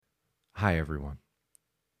Hi, everyone.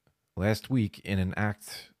 Last week, in an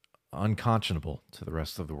act unconscionable to the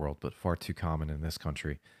rest of the world, but far too common in this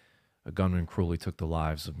country, a gunman cruelly took the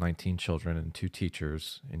lives of 19 children and two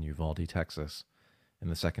teachers in Uvalde, Texas, in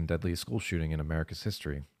the second deadliest school shooting in America's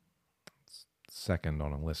history. It's second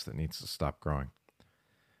on a list that needs to stop growing.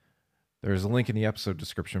 There is a link in the episode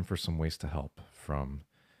description for some ways to help, from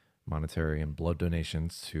monetary and blood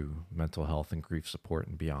donations to mental health and grief support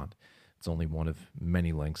and beyond. It's only one of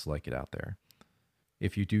many links like it out there.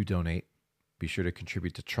 If you do donate, be sure to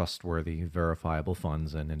contribute to trustworthy, verifiable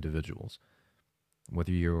funds and individuals.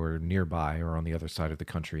 Whether you're nearby or on the other side of the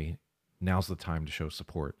country, now's the time to show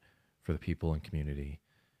support for the people and community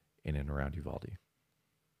in and around Uvalde.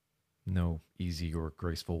 No easy or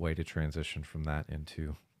graceful way to transition from that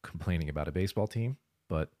into complaining about a baseball team,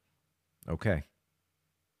 but okay.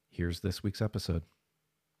 Here's this week's episode.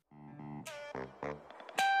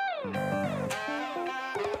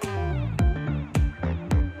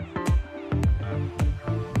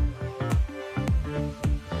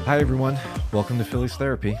 Hi everyone, welcome to Phillies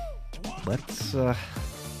Therapy. Let's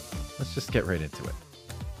just get right into it.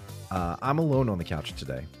 I'm alone on the couch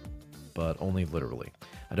today, but only literally.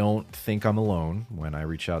 I don't think I'm alone when I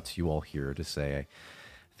reach out to you all here to say I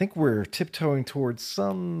think we're tiptoeing towards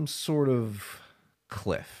some sort of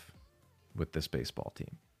cliff with this baseball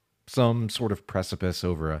team. Some sort of precipice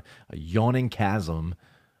over a yawning chasm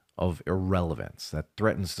of irrelevance that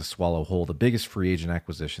threatens to swallow whole the biggest free agent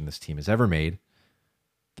acquisition this team has ever made,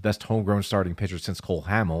 the best homegrown starting pitcher since Cole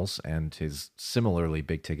Hamels and his similarly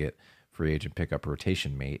big-ticket free agent pickup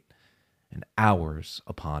rotation mate, and hours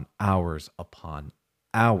upon hours upon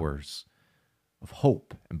hours of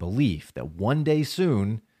hope and belief that one day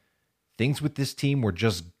soon, things with this team were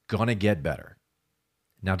just gonna get better.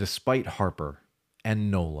 Now, despite Harper and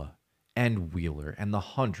Nola and Wheeler and the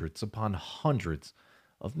hundreds upon hundreds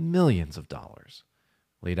of millions of dollars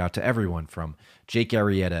laid out to everyone from Jake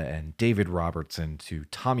Arrieta and David Robertson to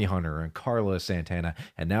Tommy Hunter and Carlos Santana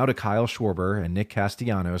and now to Kyle Schwarber and Nick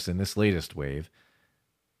Castellanos in this latest wave,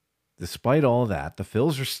 despite all that, the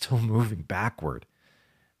Phils are still moving backward.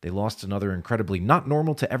 They lost another incredibly not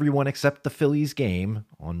normal to everyone except the Phillies game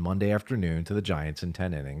on Monday afternoon to the Giants in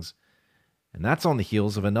 10 innings. And that's on the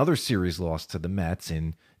heels of another series loss to the Mets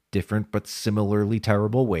in different but similarly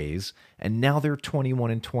terrible ways. And now they're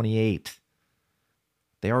 21-28.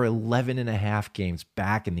 They are 11 and a half games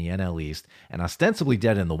back in the NL East and ostensibly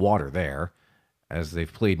dead in the water there, as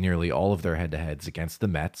they've played nearly all of their head-to-heads against the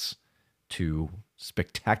Mets to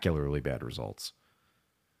spectacularly bad results.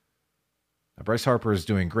 Now, Bryce Harper is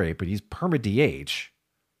doing great, but he's perma-DH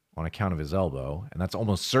on account of his elbow, and that's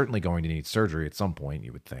almost certainly going to need surgery at some point,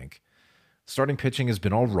 you would think. Starting pitching has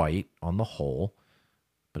been all right on the whole,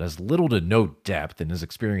 but has little to no depth and is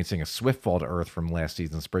experiencing a swift fall to earth from last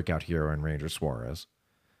season's breakout hero in Ranger Suarez.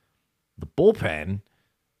 The bullpen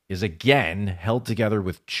is again held together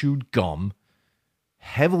with chewed gum,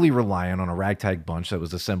 heavily reliant on a ragtag bunch that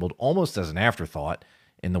was assembled almost as an afterthought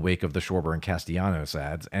in the wake of the Schwarber and Castellanos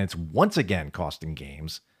ads, and it's once again costing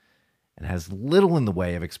games and has little in the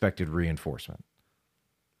way of expected reinforcement.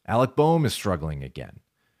 Alec Boehm is struggling again.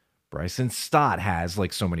 Bryson Stott has,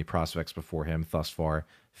 like so many prospects before him thus far,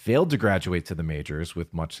 failed to graduate to the majors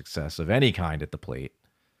with much success of any kind at the plate.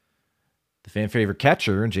 The fan favorite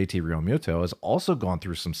catcher, JT Realmuto, has also gone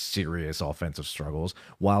through some serious offensive struggles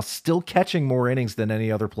while still catching more innings than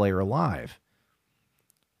any other player alive.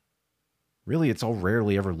 Really, it's all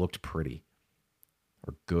rarely ever looked pretty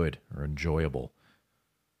or good or enjoyable.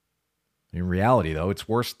 In reality, though, it's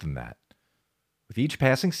worse than that. With each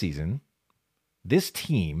passing season, this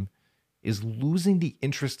team is losing the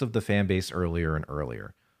interest of the fan base earlier and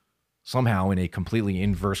earlier, somehow in a completely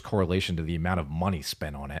inverse correlation to the amount of money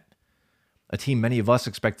spent on it. A team many of us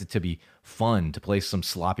expected to be fun, to play some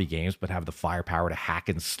sloppy games, but have the firepower to hack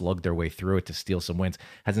and slug their way through it to steal some wins,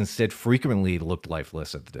 has instead frequently looked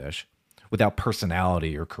lifeless at the dish, without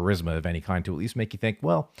personality or charisma of any kind to at least make you think,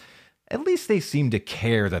 well, at least they seem to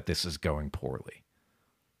care that this is going poorly.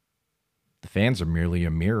 The fans are merely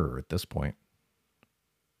a mirror at this point.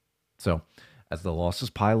 So, as the losses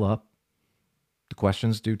pile up, the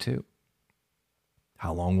questions do too.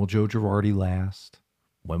 How long will Joe Girardi last?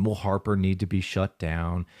 When will Harper need to be shut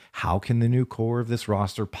down? How can the new core of this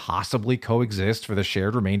roster possibly coexist for the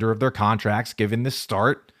shared remainder of their contracts given this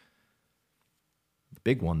start? The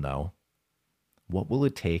big one, though, what will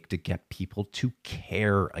it take to get people to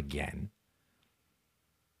care again?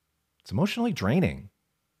 It's emotionally draining.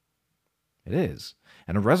 It is.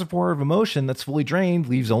 And a reservoir of emotion that's fully drained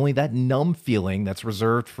leaves only that numb feeling that's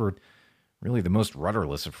reserved for Really the most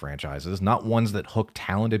rudderless of franchises, not ones that hook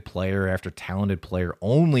talented player after talented player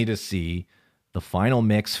only to see the final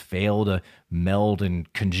mix fail to meld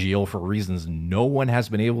and congeal for reasons no one has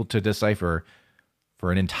been able to decipher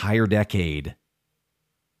for an entire decade.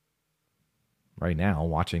 Right now,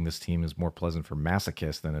 watching this team is more pleasant for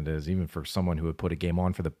masochists than it is even for someone who would put a game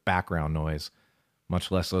on for the background noise, much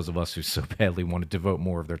less those of us who so badly want to devote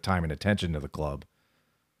more of their time and attention to the club.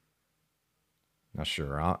 Now,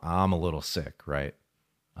 sure, I'm a little sick, right?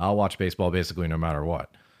 I'll watch baseball basically no matter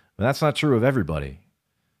what. But that's not true of everybody.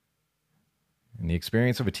 And the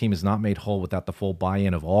experience of a team is not made whole without the full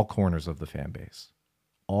buy-in of all corners of the fan base.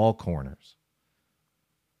 All corners.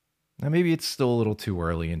 Now, maybe it's still a little too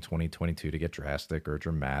early in 2022 to get drastic or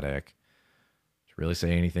dramatic. To really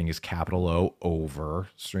say anything is capital O over.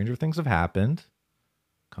 Stranger things have happened.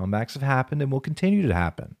 Comebacks have happened and will continue to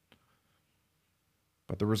happen.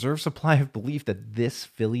 But the reserve supply of belief that this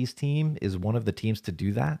Phillies team is one of the teams to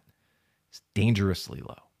do that is dangerously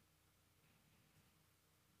low.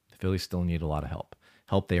 The Phillies still need a lot of help.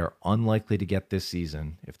 Help they are unlikely to get this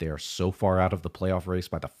season if they are so far out of the playoff race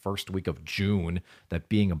by the first week of June that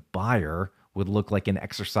being a buyer would look like an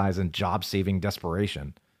exercise in job-saving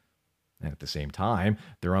desperation. And at the same time,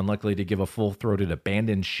 they're unlikely to give a full-throated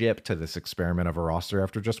abandoned ship to this experiment of a roster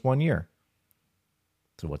after just 1 year.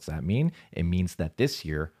 So what's that mean? It means that this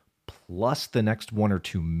year, plus the next 1 or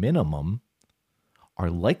 2 minimum,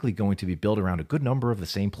 are likely going to be built around a good number of the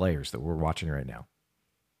same players that we're watching right now.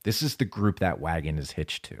 This is the group that wagon is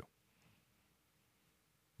hitched to.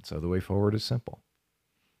 So the way forward is simple.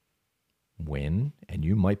 Win, and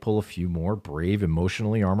you might pull a few more brave,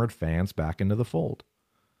 emotionally armored fans back into the fold.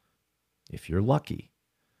 If you're lucky.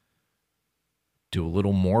 Do a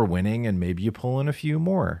little more winning, and maybe you pull in a few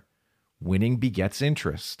more. Winning begets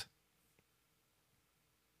interest.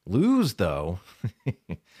 Lose, though.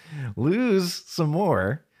 Lose some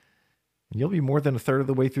more. You'll be more than a third of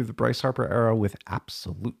the way through the Bryce Harper era with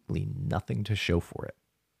absolutely nothing to show for it.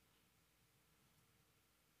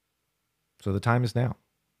 So the time is now.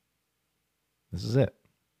 This is it.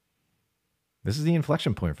 This is the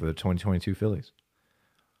inflection point for the 2022 Phillies.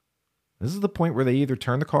 This is the point where they either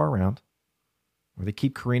turn the car around or they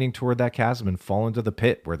keep careening toward that chasm and fall into the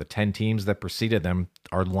pit where the 10 teams that preceded them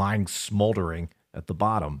are lying smoldering at the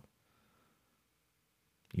bottom.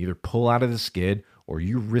 You either pull out of the skid or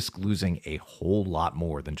you risk losing a whole lot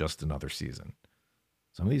more than just another season.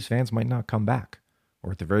 Some of these fans might not come back,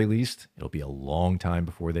 or at the very least, it'll be a long time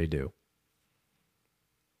before they do.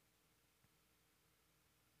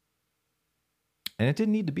 And it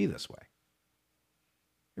didn't need to be this way.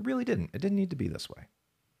 It really didn't. It didn't need to be this way.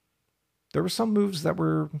 There were some moves that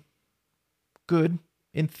were good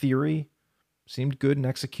in theory, seemed good in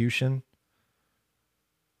execution.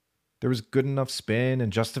 There was good enough spin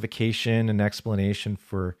and justification and explanation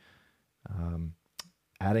for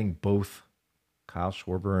adding both Kyle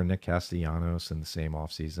Schwarber and Nick Castellanos in the same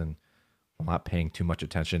offseason while not paying too much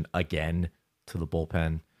attention again to the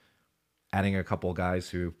bullpen. Adding a couple of guys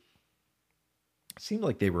who seemed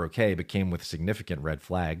like they were okay, but came with significant red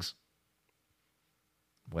flags.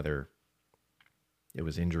 Whether it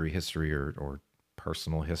was injury history or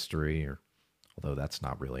personal history, or although that's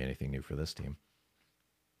not really anything new for this team.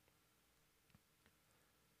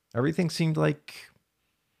 Everything seemed like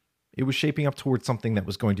it was shaping up towards something that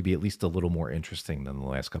was going to be at least a little more interesting than the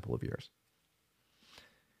last couple of years.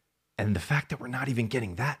 And the fact that we're not even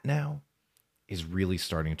getting that now is really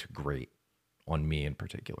starting to grate on me in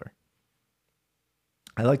particular.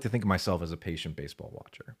 I like to think of myself as a patient baseball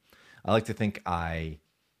watcher. I like to think I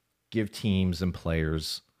give teams and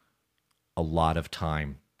players a lot of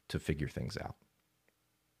time to figure things out.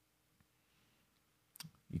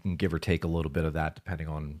 You can give or take a little bit of that depending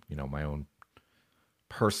on, my own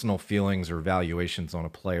personal feelings or evaluations on a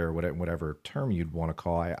player, whatever term you'd want to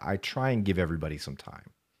call. I try and give everybody some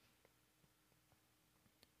time.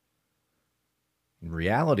 In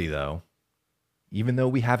reality, though, even though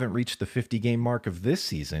we haven't reached the 50-game mark of this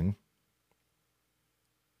season,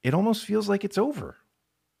 it almost feels like it's over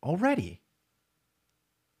already.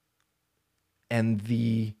 And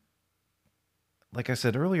like I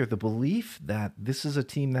said earlier, the belief that this is a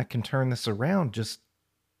team that can turn this around just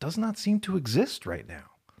does not seem to exist right now.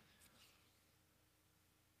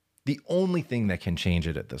 The only thing that can change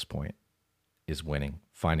it at this point is winning,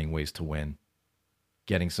 finding ways to win,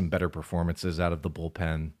 getting some better performances out of the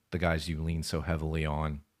bullpen, the guys you lean so heavily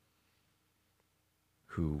on,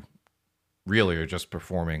 who really are just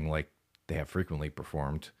performing like they have frequently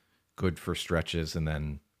performed, good for stretches and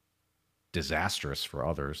then disastrous for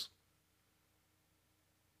others.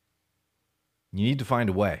 You need to find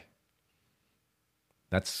a way.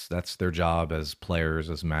 That's their job as players,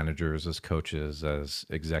 as managers, as coaches, as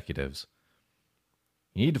executives.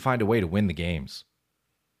 You need to find a way to win the games.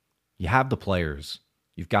 You have the players.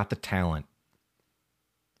 You've got the talent.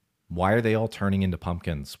 Why are they all turning into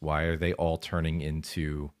pumpkins? Why are they all turning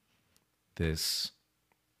into this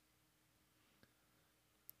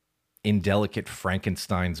indelicate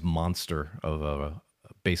Frankenstein's monster of a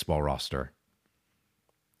baseball roster?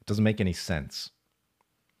 It doesn't make any sense.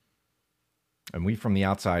 And we from the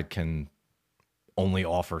outside can only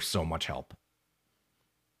offer so much help.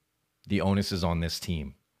 The onus is on this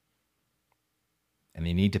team. And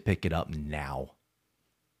they need to pick it up now.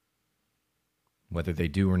 Whether they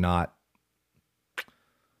do or not,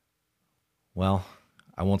 well,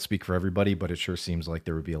 I won't speak for everybody, but it sure seems like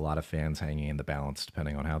there would be a lot of fans hanging in the balance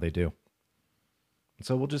depending on how they do.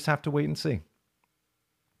 So we'll just have to wait and see.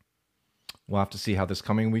 We'll have to see how this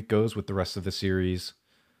coming week goes with the rest of the series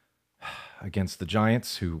against the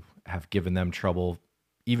Giants, who have given them trouble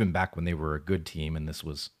even back when they were a good team and this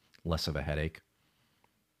was less of a headache.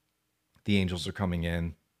 The Angels are coming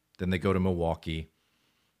in. Then they go to Milwaukee.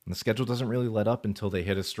 And the schedule doesn't really let up until they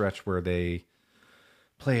hit a stretch where they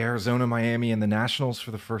play Arizona, Miami, and the Nationals for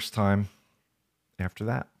the first time after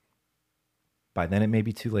that. By then, it may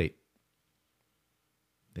be too late.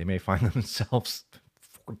 They may find themselves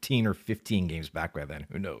 14 or 15 games back by then.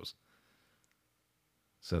 Who knows?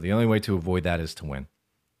 So the only way to avoid that is to win.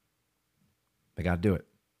 They got to do it.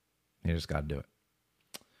 They just got to do it.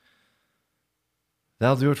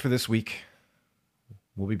 That'll do it for this week.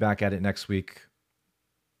 We'll be back at it next week.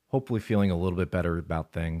 Hopefully feeling a little bit better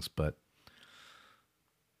about things, but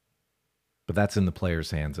that's in the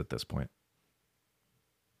players' hands at this point.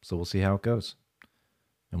 So we'll see how it goes.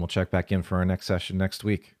 And we'll check back in for our next session next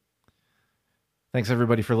week. Thanks,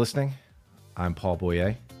 everybody, for listening. I'm Paul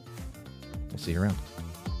Boyer. We'll see you around.